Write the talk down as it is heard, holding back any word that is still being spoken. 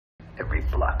Every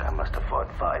block, I must have fought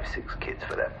 5, 6 kids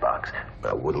for that box. But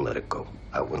I wouldn't let it go.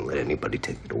 I wouldn't let anybody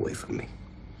take it away from me.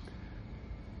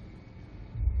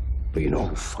 But you know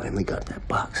who finally got that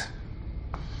box?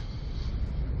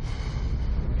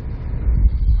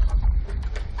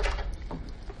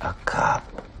 A cop.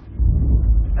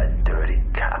 A dirty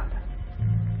cop.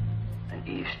 An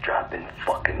eavesdropping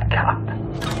fucking cop.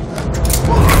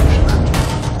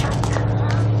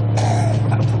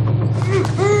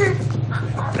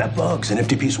 That bug's an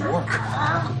empty piece of work.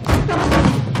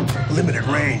 Limited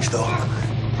range, though.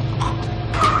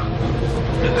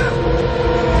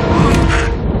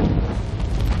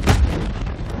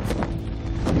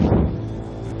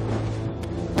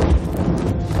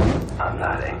 I'm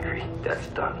not angry. That's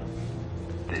done.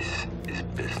 This is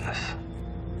business.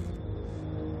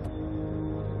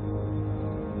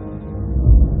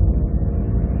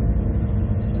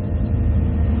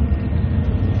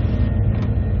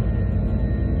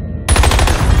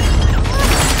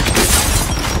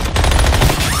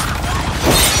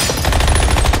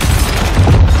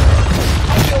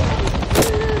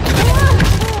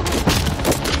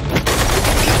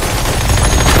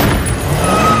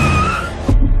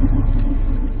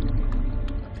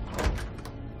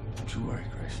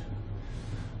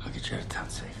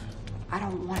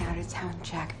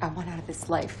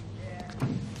 Life.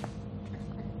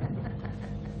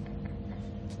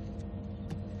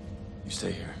 You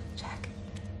stay here. Jack.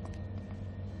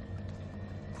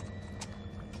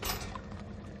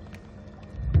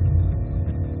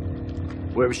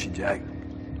 Where was she, Jack?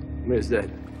 Where's that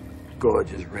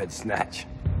gorgeous red snatch?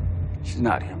 She's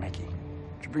not here, Mickey.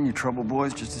 Did you bring your trouble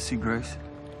boys just to see Grace?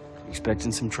 You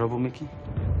expecting some trouble, Mickey?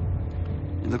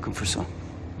 You're looking for some?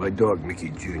 My dog,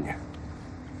 Mickey Jr.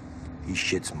 He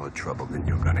shits more trouble than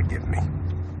you're gonna give me.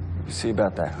 You see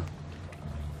about that, huh?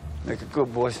 Make it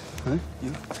good, boys. Huh?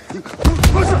 You.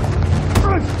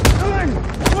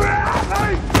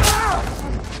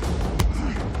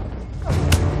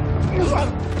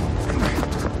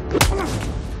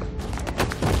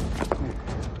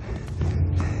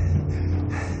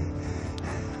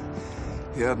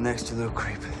 You're up next, you little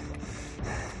creep.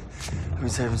 I've been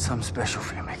saving something special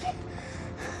for you, Mickey.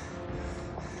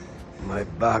 My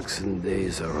boxing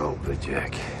days are over,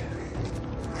 Jack.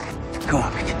 Come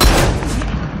on, Mickey.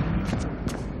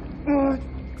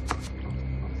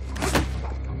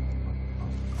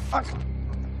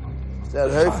 Does that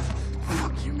hurt?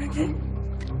 Fuck you, Mickey.